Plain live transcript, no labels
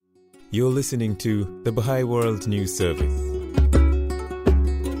You're listening to the Baha'i World News Service.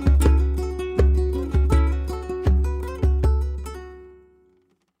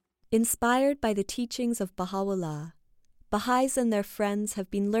 Inspired by the teachings of Baha'u'llah, Baha'is and their friends have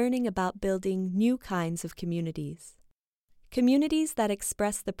been learning about building new kinds of communities. Communities that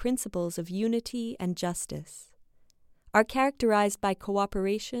express the principles of unity and justice, are characterized by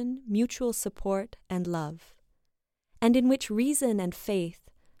cooperation, mutual support, and love, and in which reason and faith,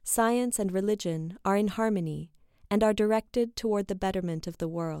 science and religion are in harmony and are directed toward the betterment of the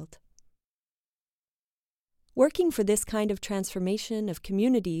world. Working for this kind of transformation of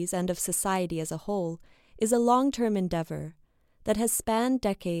communities and of society as a whole is a long-term endeavor that has spanned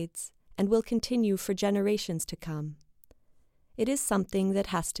decades and will continue for generations to come. It is something that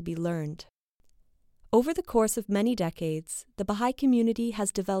has to be learned. Over the course of many decades, the Baha'i community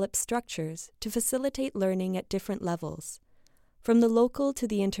has developed structures to facilitate learning at different levels, from the local to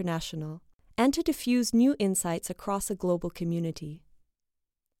the international, and to diffuse new insights across a global community.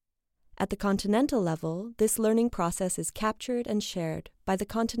 At the continental level, this learning process is captured and shared by the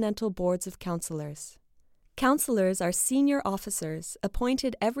Continental Boards of Counselors. Counselors are senior officers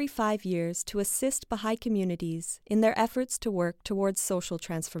appointed every 5 years to assist Baha'i communities in their efforts to work towards social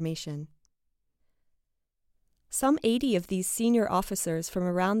transformation. Some 80 of these senior officers from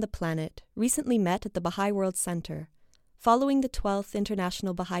around the planet recently met at the Baha'i World Center, following the 12th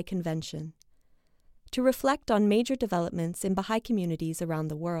International Baha'i Convention, to reflect on major developments in Baha'i communities around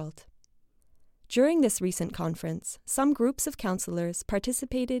the world. During this recent conference, some groups of counselors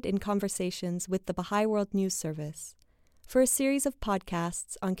participated in conversations with the Baha'i World News Service for a series of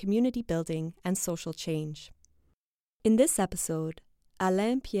podcasts on community building and social change. In this episode,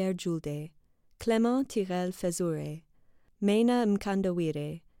 Alain Pierre Julde, Clément Tirel Fezoure, Meina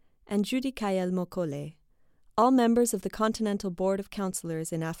Mkandawire, and Judy Kayel Mokole, all members of the Continental Board of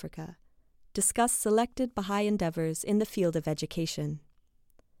Counselors in Africa, discuss selected Baha'i endeavors in the field of education.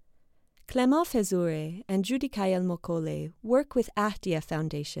 Clément Fezoure and Judy Kayel Mokole work with Ahdia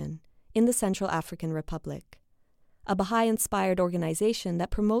Foundation in the Central African Republic, a Baha'i-inspired organization that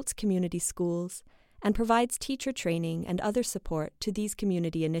promotes community schools and provides teacher training and other support to these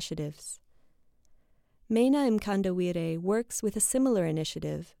community initiatives. Meina Mkandawire works with a similar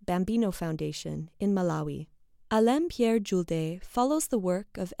initiative, Bambino Foundation, in Malawi. Alain Pierre Julde follows the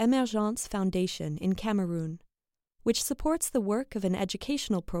work of Emergence Foundation in Cameroon, which supports the work of an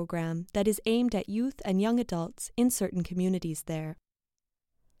educational program that is aimed at youth and young adults in certain communities there.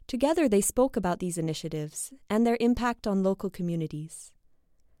 Together they spoke about these initiatives and their impact on local communities.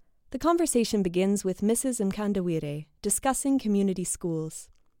 The conversation begins with Mrs. Mkandawire discussing community schools.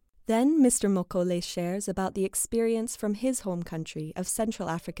 Then Mr. Mokole shares about the experience from his home country of Central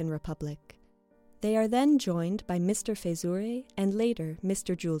African Republic. They are then joined by Mr. Fezoure and later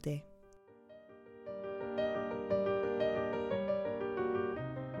Mr. Julde.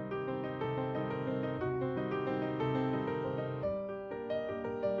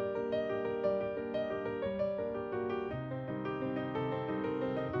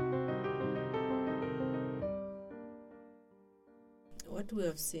 What we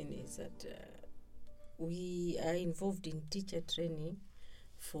have seen is that we are involved in teacher training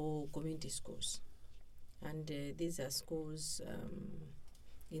for community schools. And these are schools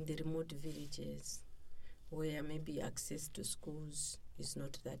in the remote villages where maybe access to schools is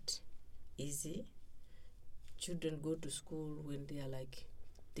not that easy. Children go to school when they are like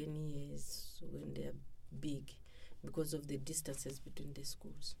 10 years, when they are big, because of the distances between the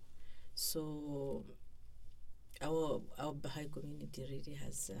schools. So our Baha'i community really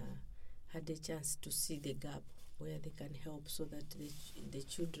has had a chance to see the gap where they can help so that the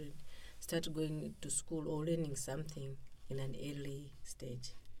children start going to school or learning something in an early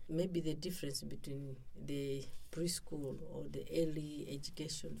stage. Maybe the difference between the preschool or the early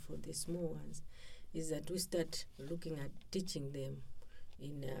education for the small ones is that we start looking at teaching them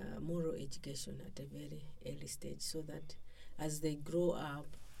in moral education at a very early stage, so that as they grow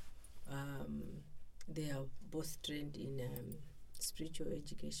up, they are both trained in spiritual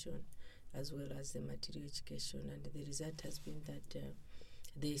education as well as the material education. And the result has been that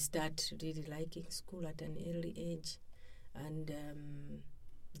they start really liking school at an early age, and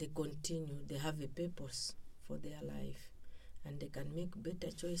they continue. They have a purpose for their life, and they can make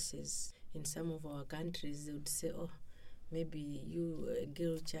better choices. In some of our countries, they would say, oh, maybe you, a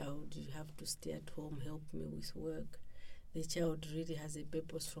girl child, you have to stay at home, help me with work. The child really has a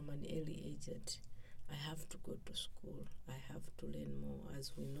purpose from an early age that I have to go to school, I have to learn more.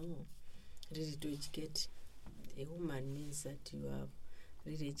 As we know, really to educate a woman means that you have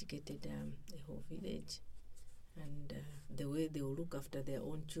really educated a whole village. and the way they will look after their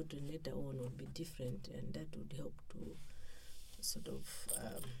own children later on will be different, and that would help to sort of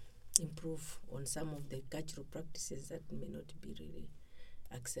improve on some of the cultural practices that may not be really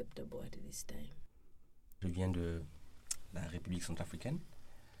acceptable at this time. Je viens de la République centrafricaine,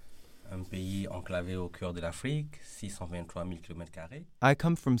 un pays enclavé au cœur de l'Afrique, 623 000 km². I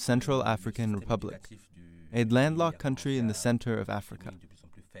come from Central African Republic, a landlocked country in the center of Africa.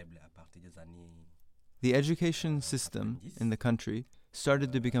 The education system in the country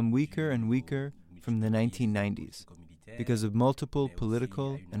started to become weaker and weaker from the 1990s because of multiple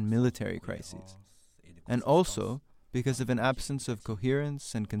political and military crises, and also because of an absence of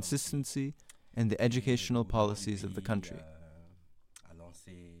coherence and consistency in the educational policies of the country.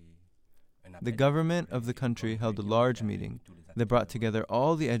 The government of the country held a large meeting that brought together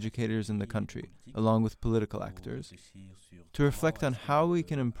all the educators in the country, along with political actors, to reflect on how we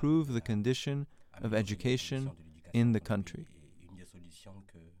can improve the condition of education in the country.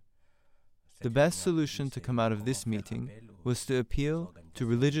 The best solution to come out of this meeting was to appeal to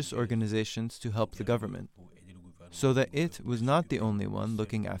religious organizations to help the government, so that it was not the only one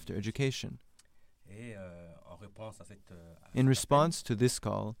looking after education. In response to this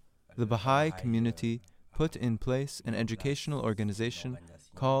call, the Baha'i community put in place an educational organization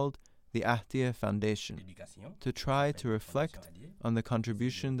called the Ahtiya Foundation to try to reflect on the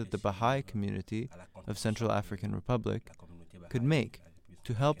contribution that the Baha'i community of Central African Republic could make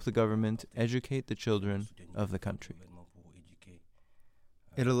to help the government educate the children of the country.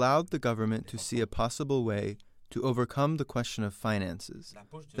 It allowed the government to see a possible way to overcome the question of finances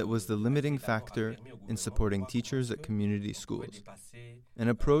that was the limiting factor in supporting teachers at community schools. An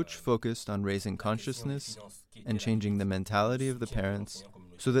approach focused on raising consciousness and changing the mentality of the parents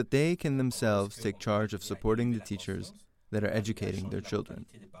so that they can themselves take charge of supporting the teachers that are educating their children.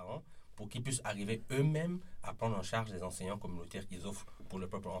 Pour qu'ils puissent arriver eux-mêmes à prendre en charge les enseignants communautaires qu'ils offrent pour le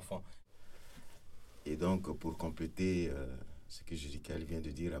propre enfant. Et donc, pour compléter ce que Judicaël vient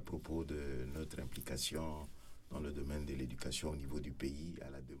de dire à propos de notre implication dans le domaine de l'éducation au niveau du pays, à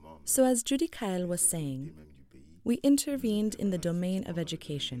la demande. So as Judicaël was saying, we intervened in the domain of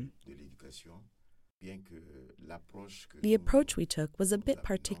education. The approach we took was a bit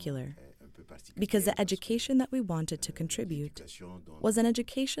particular, because the education that we wanted to contribute was an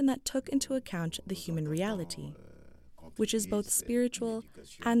education that took into account the human reality, which is both spiritual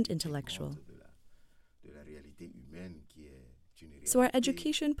and intellectual. So our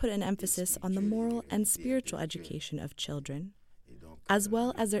education put an emphasis on the moral and spiritual education of children, as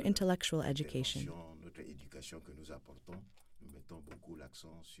well as their intellectual education.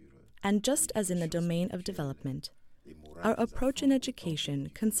 And just as in the domain of development, our approach in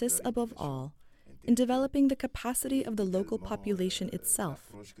education consists above all in developing the capacity of the local population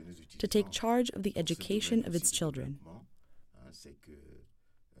itself to take charge of the education of its children.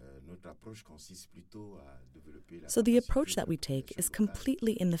 So the approach that we take is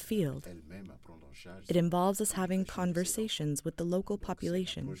completely in the field. It involves us having conversations with the local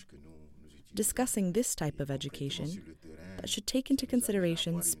population, discussing this type of education that should take into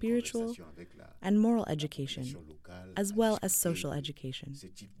consideration spiritual and moral education, as well as social education.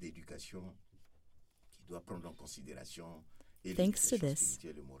 Thanks to this,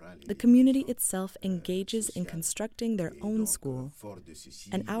 the community itself engages in constructing their own school,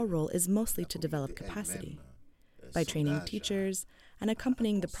 and our role is mostly to develop capacity by training teachers and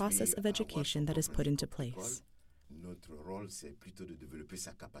accompanying the process of education that is put into place.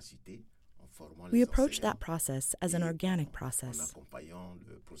 We approach that process as an organic process.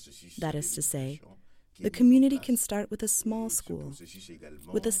 That is to say, the community can start with a small school,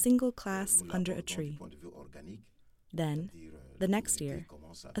 with a single class under a tree. Then, the next year,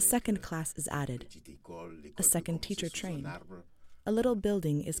 a second class is added, a second teacher trained, a little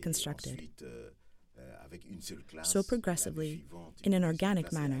building is constructed. So progressively, in an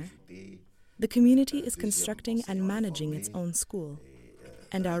organic manner, the community is constructing and managing its own school,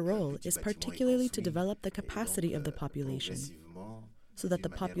 and our role is particularly to develop the capacity of the population, so that the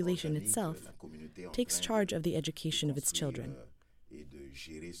population itself takes charge of the education of its children.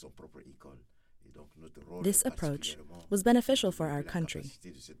 This approach was beneficial for our country.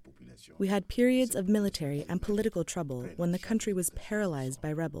 We had periods of military and political trouble when the country was paralyzed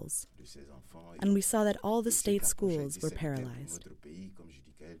by rebels, and we saw that all the state schools were paralyzed.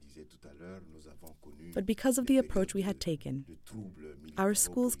 But because of the approach we had taken, our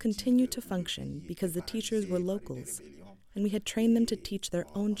schools continued to function because the teachers were locals, and we had trained them to teach their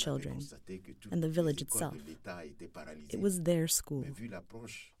own children and the village itself. It was their school.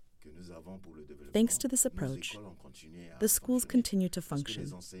 Thanks to this approach, the schools continue to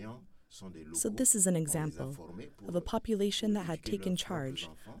function, So this is an example of a population that had taken charge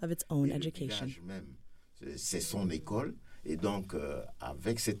of its own education. C'est son école, et donc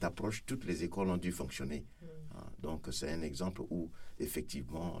avec cette approche, toutes les écoles ont dû fonctionner. Donc c'est un exemple où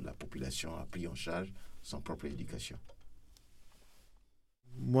effectivement la population a pris en charge son propre éducation.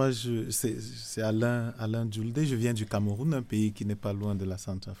 Moi, c'est Alain Djoulde, je viens du Cameroun, un pays qui n'est pas loin de la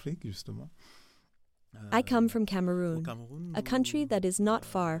Centrafrique, justement. I come from Cameroon, a country that is not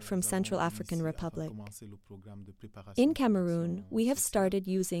far from Central African Republic. In Cameroon, we have started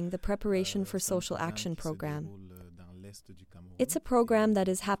using the Preparation for Social Action program. It's a program that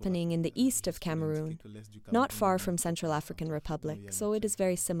is happening in the east of Cameroon, not far from Central African Republic, so it is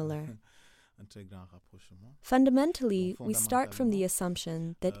very similar. Fundamentally, we start from the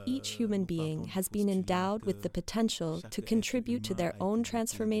assumption that each human being has been endowed with the potential to contribute to their own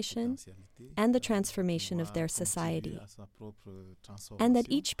transformation and the transformation of their society, and that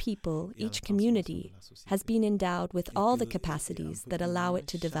each people, each community, has been endowed with all the capacities that allow it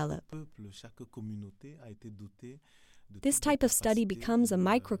to develop. This type of study becomes a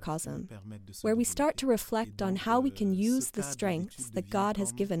microcosm, where we start to reflect on how we can use the strengths that God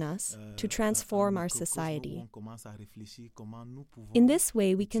has given us to transform our society. In this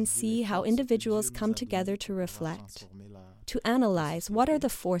way, we can see how individuals come together to reflect, to analyze what are the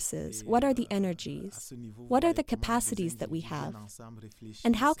forces, what are the energies, what are the capacities that we have,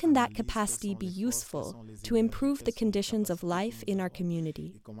 and how can that capacity be useful to improve the conditions of life in our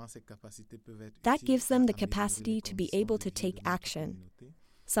community. That gives them the capacity to be able to take action,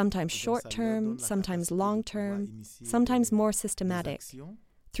 sometimes short-term, sometimes long-term, sometimes more systematic,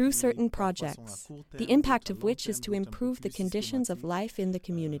 through certain projects, the impact of which is to improve the conditions of life in the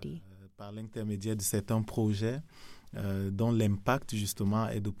community. Par l'intermédiaire de certains projets dont l'impact justement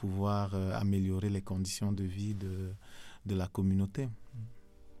est de pouvoir améliorer les conditions de vie de la communauté.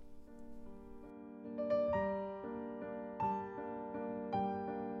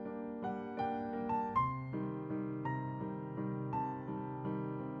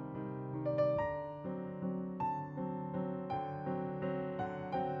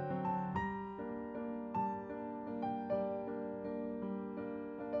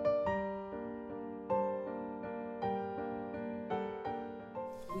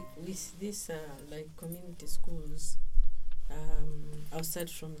 With this, like community schools, outside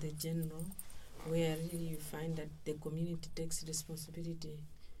from the general, where really you find that the community takes responsibility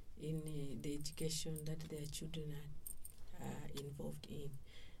in the education that their children are involved in.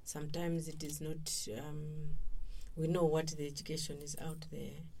 Sometimes it is not, we know what the education is out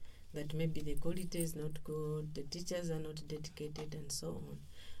there, that maybe the quality is not good, the teachers are not dedicated and so on.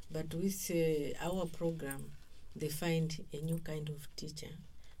 But with our program, they find a new kind of teacher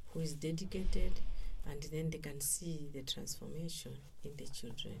who is dedicated, and then they can see the transformation in the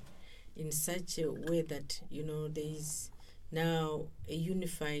children in such a way that, you know, there is now a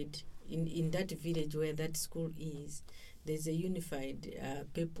unified, in that village where that school is, there's a unified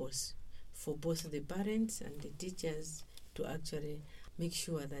purpose for both the parents and the teachers to actually make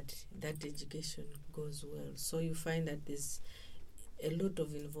sure that that education goes well. So you find that there's a lot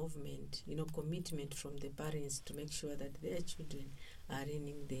of involvement, you know, commitment from the parents to make sure that their children are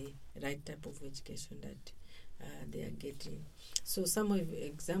in the right type of education that they are getting. So some of the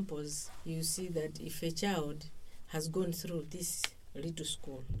examples, you see that if a child has gone through this little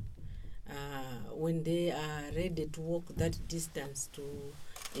school, when they are ready to walk that distance to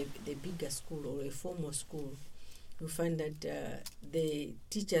the bigger school or a formal school, you find that the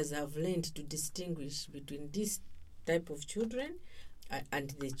teachers have learned to distinguish between this type of children and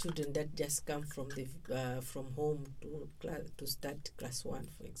the children that just come from the from home to start class 1,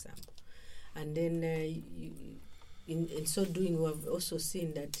 for example. And then in so doing, we have also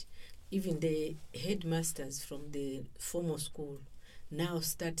seen that even the headmasters from the formal school now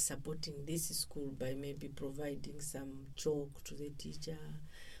start supporting this school by maybe providing some chalk to the teacher,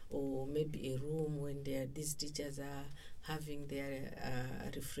 or maybe a room when these teachers are having their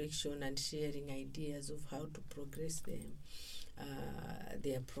reflection and sharing ideas of how to progress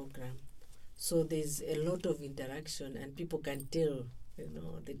their program. So there's a lot of interaction, and people can tell, you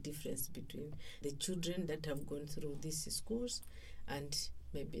know, the difference between the children that have gone through these schools and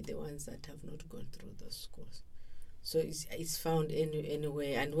maybe the ones that have not gone through those schools. So it's found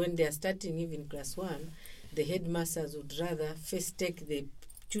anywhere. And when they are starting even class 1, the headmasters would rather first take the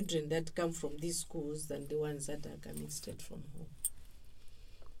children that come from these schools than the ones that are coming straight from home.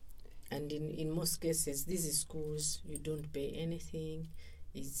 And in most cases, these schools, you don't pay anything.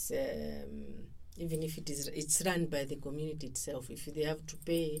 It's even if it's run by the community itself. If they have to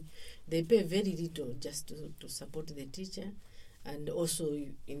pay, they pay very little just to support the teacher, And also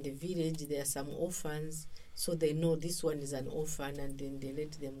in the village there are some orphans, so they know this one is an orphan, and then they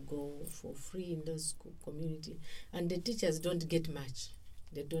let them go for free in those community. And the teachers don't get much.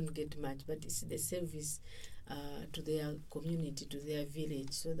 They don't get much, but it's the service to their community, to their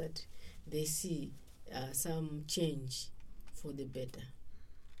village, so that they see some change for the better.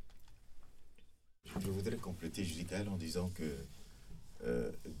 Je voudrais compléter, Judicaël, en disant que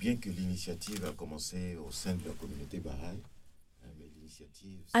bien que l'initiative a commencé au sein de la communauté Baha'i,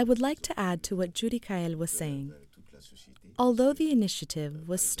 I would like to add to what Judicaël was saying. Although the initiative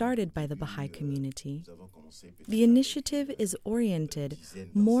was started by the Baha'i community, the initiative is oriented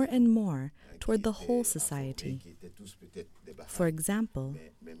more and more toward the whole society. For example,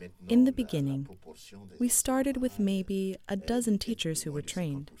 in the beginning, we started with maybe a dozen teachers who were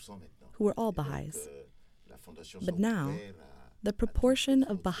trained, who were all Baha'is. But now, the proportion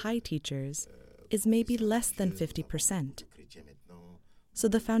of Baha'i teachers is maybe less than 50%. So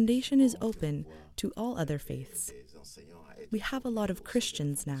the foundation is open to all other faiths. We have a lot of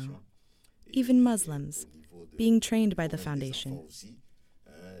Christians now, even Muslims, being trained by the foundation.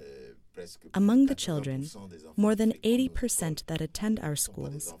 Among the children, more than 80% that attend our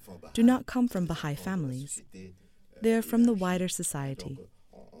schools do not come from Baha'i families. They are from the wider society.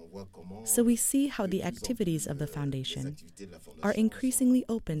 So we see how the activities of the foundation are increasingly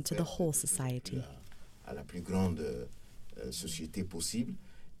open to the whole society. Société possible.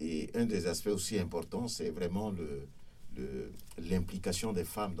 Et un des aspects aussi importants, c'est vraiment l'implication des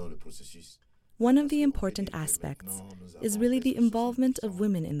femmes dans le processus. One of the important aspects is really the involvement of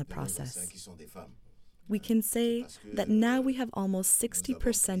women in the process. We can say that now we have almost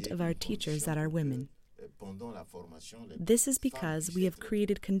 60% of our teachers that are women. This is because we have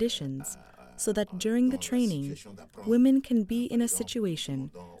created conditions so that during the training, women can be in a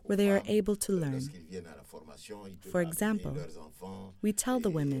situation where they are able to learn. For example, we tell the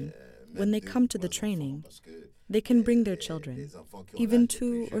women, when they come to the training, they can bring their children, even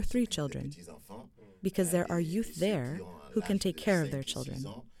 2 or 3 children, because there are youth there who can take care of their children.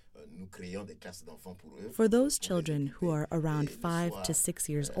 For those children who are around 5 to 6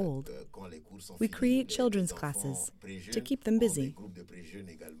 years old, we create children's classes to keep them busy.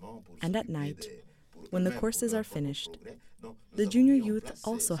 And at night, when the courses are finished, the junior youth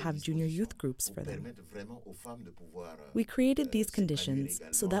also have junior youth groups for them. We created these conditions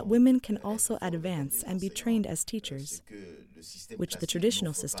so that women can also advance and be trained as teachers, which the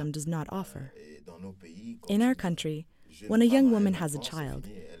traditional system does not offer. In our country, when a young woman has a child,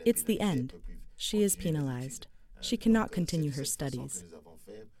 it's the end. She is penalized. She cannot continue her studies.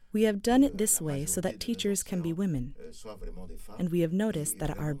 We have done it this way so that teachers can be women. And we have noticed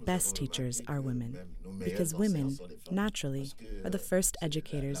that our best teachers are women, because women, naturally, are the first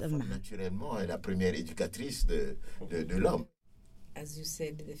educators of man. As you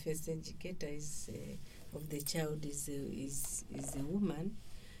said, the first educator of the child is a woman.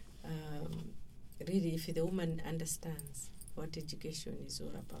 Really, if the woman understands what education is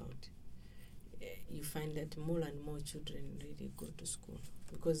all about, you find that more and more children really go to school,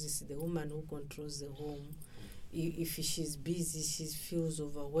 because it's the woman who controls the home. If she's busy, she feels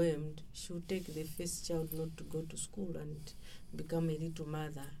overwhelmed, she'll take the first child not to go to school and become a little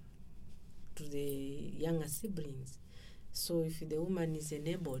mother to the younger siblings. So if the woman is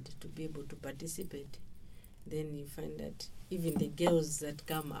enabled to be able to participate, then you find that even the girls that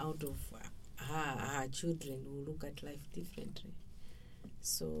come out of her children will look at life differently.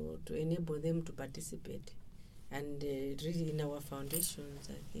 So to enable them to participate, and really in our foundations,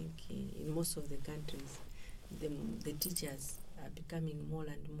 I think in most of the countries, the teachers are becoming more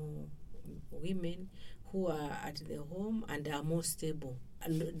and more women who are at the home and are more stable,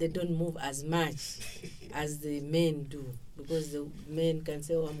 and they don't move as much as the men do, because the men can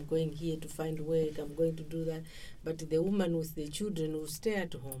say, oh, I'm going here to find work, I'm going to do that, but the woman with the children will stay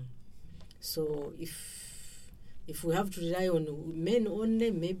at home. So if we have to rely on men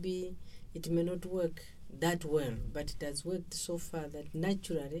only, maybe it may not work that well, but it has worked so far that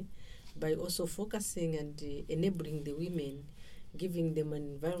naturally, by also focusing and enabling the women, giving them an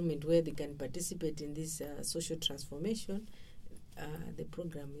environment where they can participate in this social transformation, the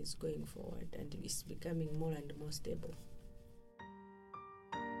program is going forward and is becoming more and more stable.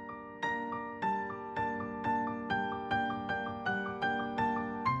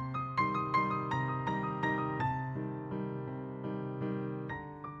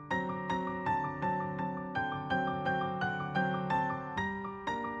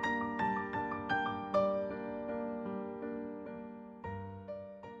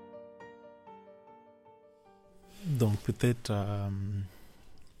 Donc peut-être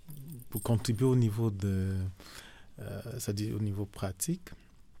pour contribuer au niveau de c'est-à-dire au niveau pratique,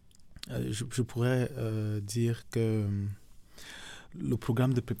 je pourrais dire que le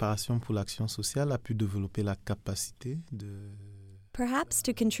programme de préparation pour l'action sociale a pu développer la capacité de... Perhaps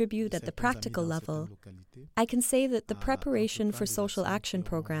to contribute at the practical level, I can say that the Preparation for Social Action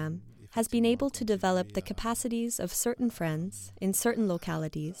program has been able to develop the capacities of certain friends in certain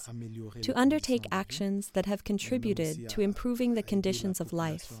localities to undertake actions that have contributed to improving the conditions of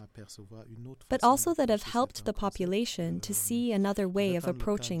life, but also that have helped the population to see another way of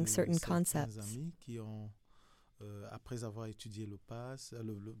approaching certain concepts.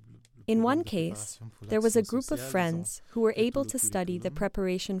 In one case, there was a group of friends who were able to study the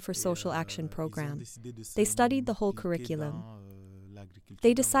Preparation for Social Action program. They studied the whole curriculum.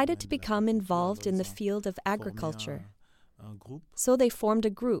 They decided to become involved in the field of agriculture. So they formed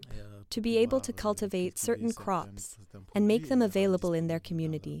a group to be able to cultivate certain crops and make them available in their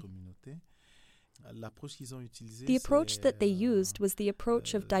community. The approach that they used was the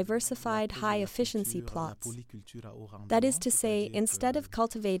approach of diversified high-efficiency plots. That is to say, instead of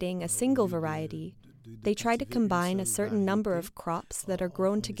cultivating a single variety, they try to combine a certain number of crops that are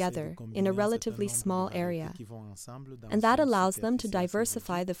grown together in a relatively small area, and that allows them to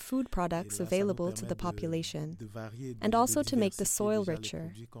diversify the food products available to the population, and also to make the soil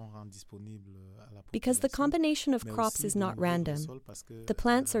richer. Because the combination of crops is not random, the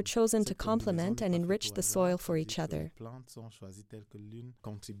plants are chosen to complement and enrich the soil for each other.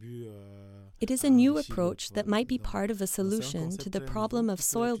 It is a new approach that might be part of a solution to the problem of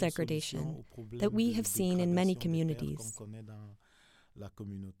soil degradation that we have seen in many communities.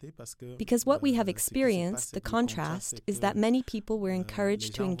 Because what we have experienced, the contrast, is that many people were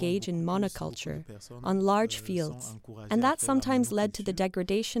encouraged to engage in monoculture on large fields, and that sometimes led to the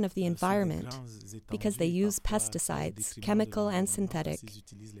degradation of the environment because they use pesticides, chemical and synthetic.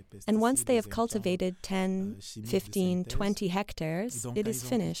 And once they have cultivated 10, 15, 20 hectares, it is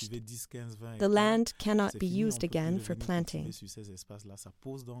finished. The land cannot be used again for planting.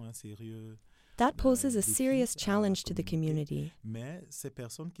 That poses a serious challenge to the community.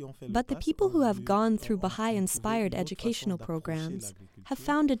 But the people who have gone through Baha'i-inspired educational programs have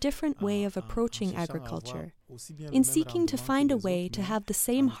found a different way of approaching agriculture, in seeking to find a way to have the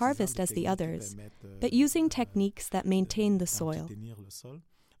same harvest as the others, but using techniques that maintain the soil.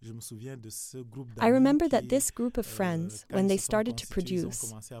 I remember that this group of friends, when they started to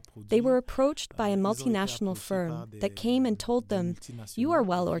produce, they were approached by a multinational firm that came and told them, "You are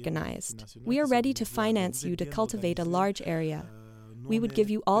well organized. We are ready to finance you to cultivate a large area. We would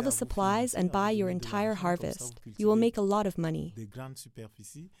give you all the supplies and buy your entire harvest. You will make a lot of money."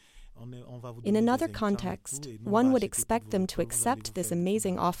 In another context, one would expect them to accept this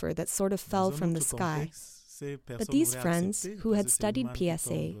amazing offer that sort of fell from the sky. But these friends, who had studied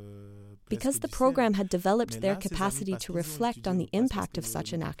PSA, because the program had developed their capacity to reflect on the impact of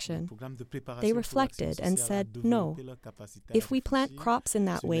such an action, they reflected and said, "No, if we plant crops in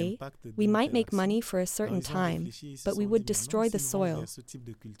that way, we might make money for a certain time, but we would destroy the soil.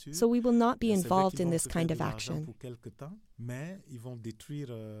 So we will not be involved in this kind of action."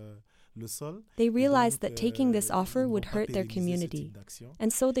 They realized that taking this offer would hurt their community,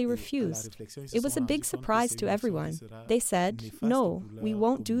 and so they refused. It was a big surprise to everyone. They said, "No, we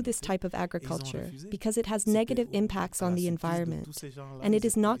won't do this type of agriculture because it has negative impacts on the environment, and it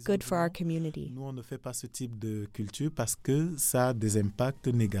is not good for our community." Nous, on ne fait pas ce type de culture parce que ça a des impacts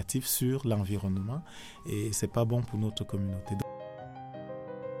négatifs sur l'environnement et c'est pas bon pour notre communauté.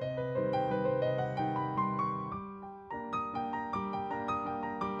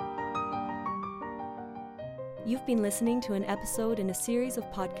 You've been listening to an episode in a series of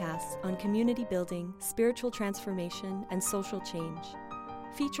podcasts on community building, spiritual transformation, and social change,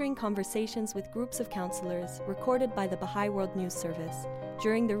 featuring conversations with groups of counselors recorded by the Baha'i World News Service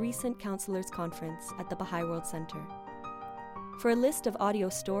during the recent Counselors Conference at the Baha'i World Center. For a list of audio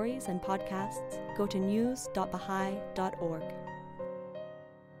stories and podcasts, go to news.baha'i.org.